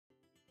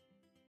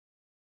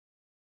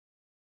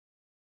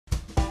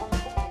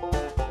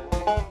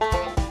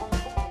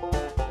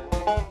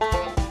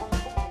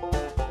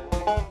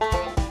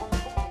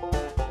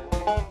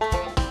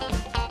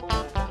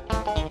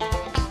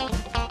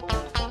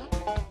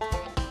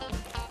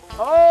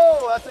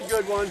that's a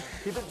good one.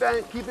 Keep it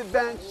bent, keep it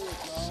bent.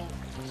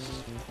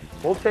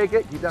 We'll take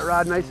it. Keep that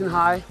rod nice and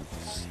high.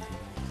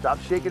 Stop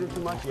shaking it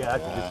too much. Yeah,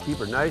 that's a good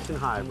keeper. Nice and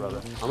high,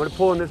 brother. I'm gonna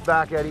pull in this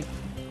back, Eddie.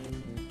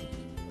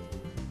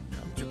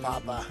 Come to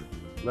Papa.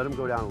 Let him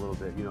go down a little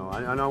bit. You know,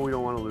 I know we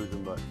don't want to lose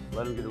him, but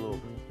let him get a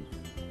little.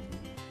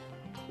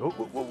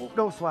 Oh,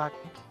 no slack.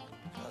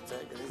 I'll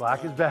take it.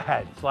 Slack is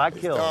bad. Slack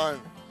kills. Done.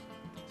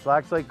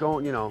 Slack's like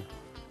going, you know,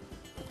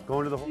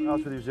 going to the whole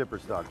house with your zipper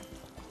stuck.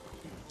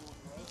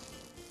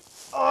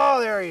 Oh,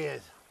 there he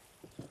is.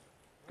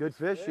 Good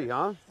fishy,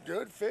 huh?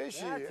 Good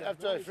fishy.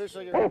 After I fish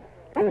like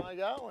Oh, I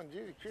got one.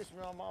 Dude, kiss me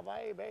on my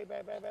baby.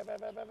 That's at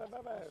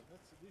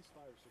least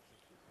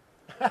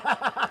 5 or 6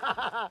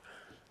 inches.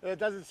 It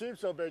doesn't seem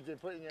so big to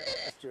put in your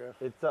ass, Jeff.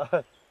 It's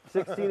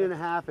 16 and a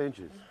half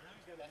inches.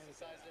 That's the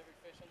size of every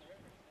fish on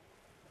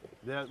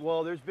the river.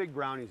 Well, there's big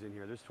brownies in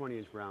here. There's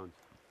 20-inch browns.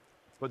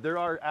 But there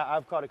are,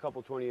 I've caught a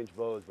couple 20-inch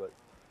bows, but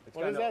it's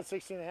What is that,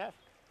 16 and a half?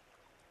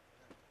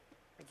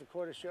 It's a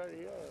quarter short of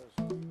yours.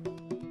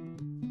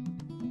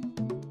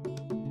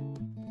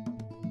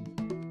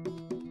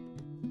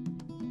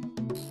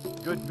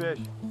 Good fish.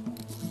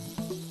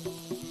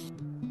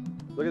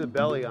 Look at the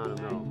belly on him,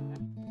 though.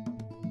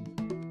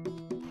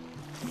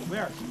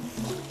 Where?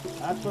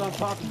 That's what I'm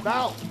talking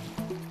about.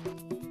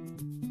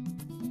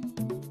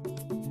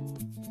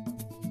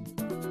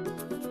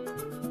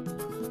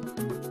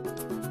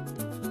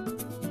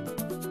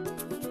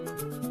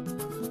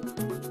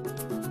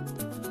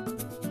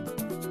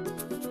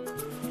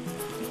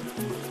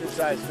 Good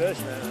sized fish,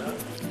 man, huh?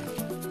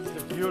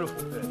 It's a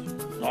beautiful fish.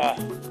 Oh.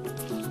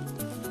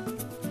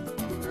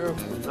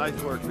 Beautiful.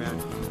 Nice work, man.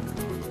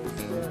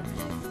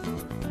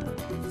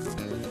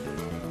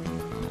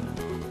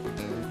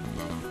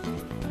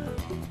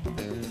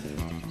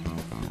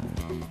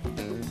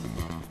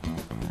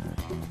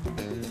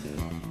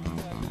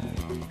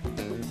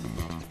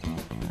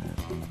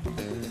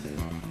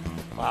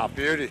 Wow,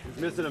 beauty.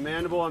 He's missing a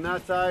mandible on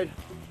that side.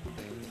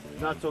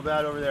 Not so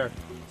bad over there.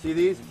 See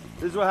these?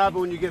 This is what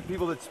happens when you get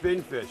people that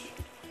spin fish.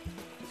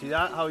 See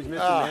that? How he's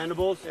missing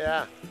mandibles?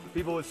 Yeah.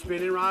 People with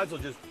spinning rods will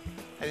just...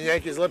 And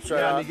yank his lips right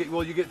Yeah, out.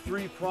 well, you get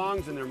 3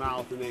 prongs in their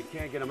mouth and they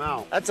can't get them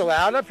out. That's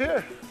allowed up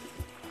here?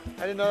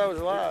 I didn't know that was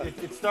allowed.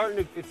 It's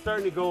starting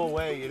to go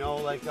away, you know,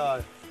 like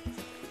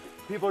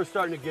people are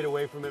starting to get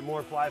away from it.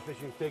 More fly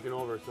fishing's taking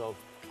over, so.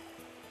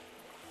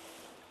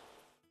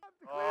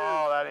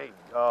 Oh, that ain't,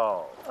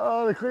 oh.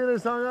 Oh, the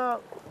cleaner's hung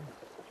up.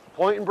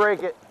 Point and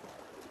break it.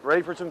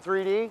 Ready for some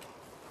 3D?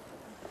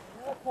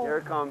 Here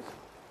it comes.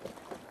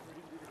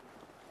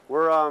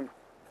 We're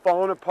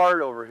falling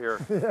apart over here.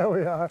 Yeah,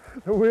 we are.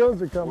 The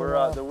wheels are coming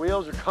off. The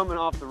wheels are coming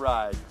off the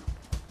ride.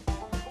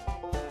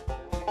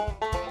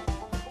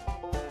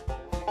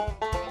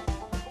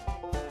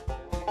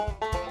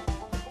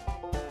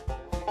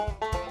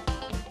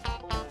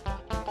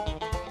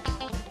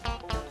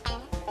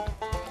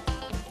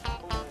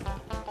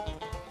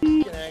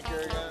 You can anchor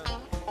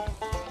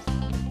again.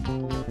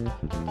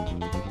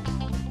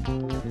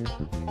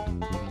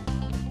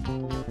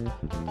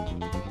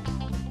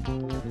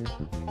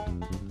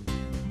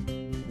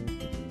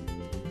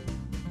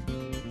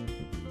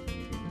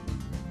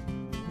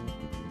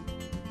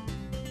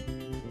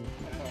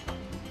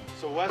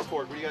 So West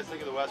Fork, what do you guys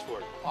think of the West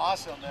Fork?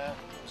 Awesome, man.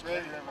 It's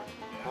great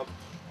river.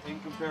 In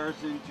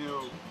comparison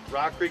to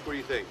Rock Creek, what do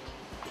you think?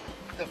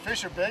 The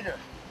fish are bigger.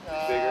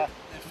 Bigger?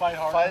 They fight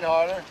harder. Fight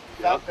harder.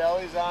 Got Yep.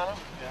 bellies on them.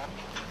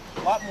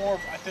 Yeah. A lot more,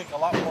 I think, a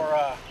lot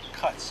more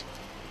cuts.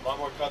 A lot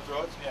more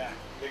cutthroats? Yeah.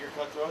 Bigger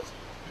cutthroats?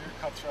 Bigger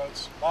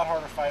cutthroats. A lot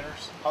harder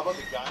fighters. How about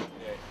the guy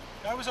today?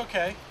 That was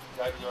okay.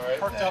 Guy was all right?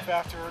 Perked up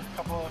after a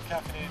couple of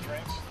caffeinated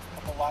drinks,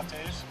 a couple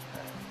lattes.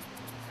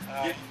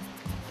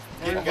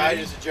 Getting guide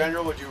as a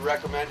general, would you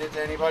recommend it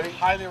to anybody?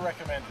 Highly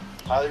recommended.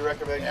 Highly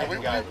recommend Yeah,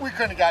 getting guide. we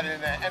couldn't have gotten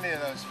into any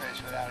of those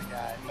fish without a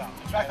guide. No.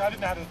 In fact, I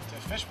didn't know how to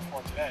fish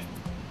before today.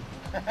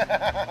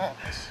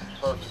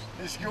 Perfect.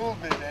 He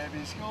schooled me, baby.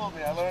 He schooled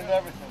me. I learned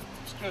everything.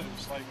 It was good. It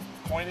was like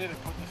pointed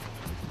and put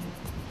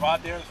the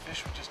rod there, the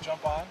fish would just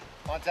jump on.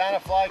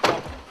 Montana Fly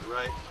Company.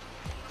 Right.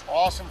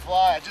 Awesome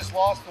fly. I just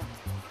lost the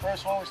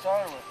first one we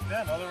started with.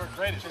 Yeah, no, they were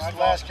great. Just the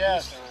last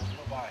cast. Go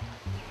by.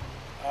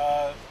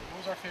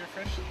 What was our favorite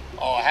fish?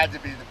 Oh, it had to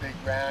be the big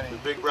brownie. The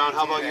big brown.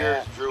 How about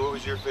Yeah. yours, Drew? What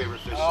was your favorite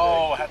fish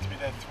Oh, it had to be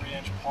that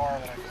 3-inch par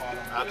that I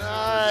caught him.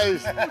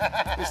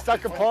 Nice. He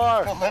stuck a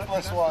par. The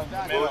lipless one.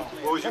 today?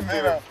 What was your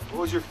favorite?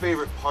 What was your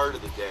favorite part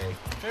of the day?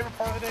 Favorite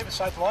part of the day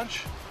besides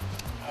lunch?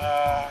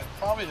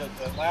 Probably the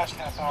last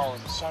half hour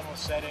when the sun was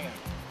setting and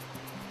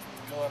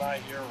Bill and I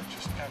here were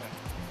just kind of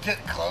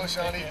Getting close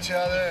on thinking- each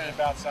other. thinking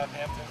about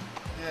Southampton.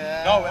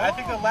 Yeah. No, I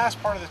think the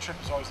last part of the trip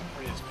was always the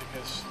prettiest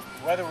because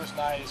the weather was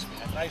nice, we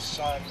had nice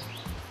sun.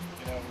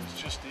 You know, it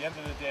was just the end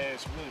of the day.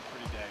 It's a really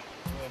pretty day.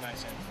 Really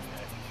nice end of the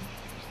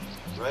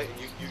day. Right, and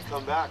you'd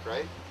come back,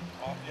 right?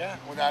 Yeah.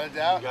 Without a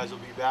doubt. You guys will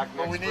be back next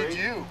But we need spring.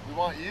 you. We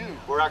want you.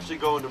 We're actually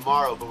going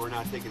tomorrow, but we're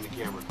not taking the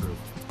camera crew.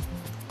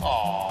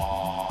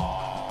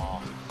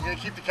 Aww. You gonna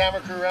keep the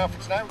camera crew around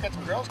for tonight? We got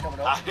some girls coming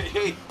up.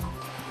 Hey,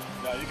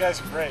 No, No, you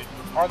guys are great.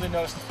 Hardly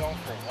noticed the film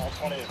crew, all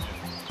 20 of you.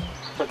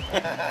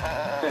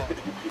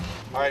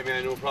 All right,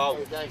 man, no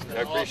problem. Hey, thanks, man.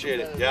 I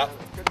appreciate Awesome it. day, Yeah, man.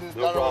 Couldn't have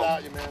no done it problem.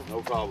 without you, man.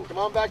 No problem. Come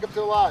on back up to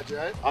the lodge, all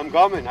right? I'm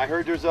coming. I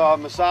heard there's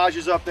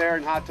massages up there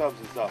and hot tubs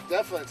and stuff.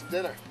 Definitely, some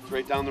dinner. It's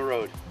right down the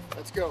road.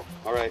 Let's go.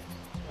 All right.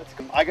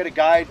 I got a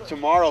guide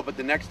tomorrow, but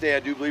the next day I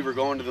do believe we're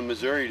going to the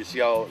Missouri to see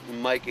how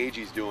Mike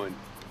Agee's doing,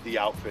 the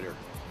outfitter.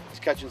 He's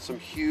catching some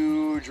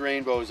huge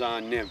rainbows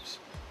on nymphs.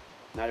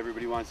 Not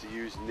everybody wants to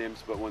use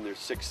nymphs, but when they're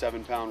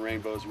 6-7 pound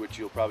rainbows, which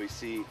you'll probably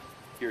see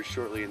here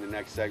shortly in the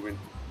next segment,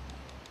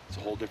 it's a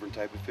whole different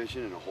type of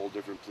fishing and a whole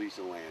different piece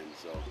of land.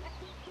 So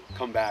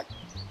come back.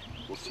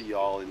 We'll see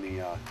y'all in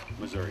the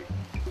Missouri.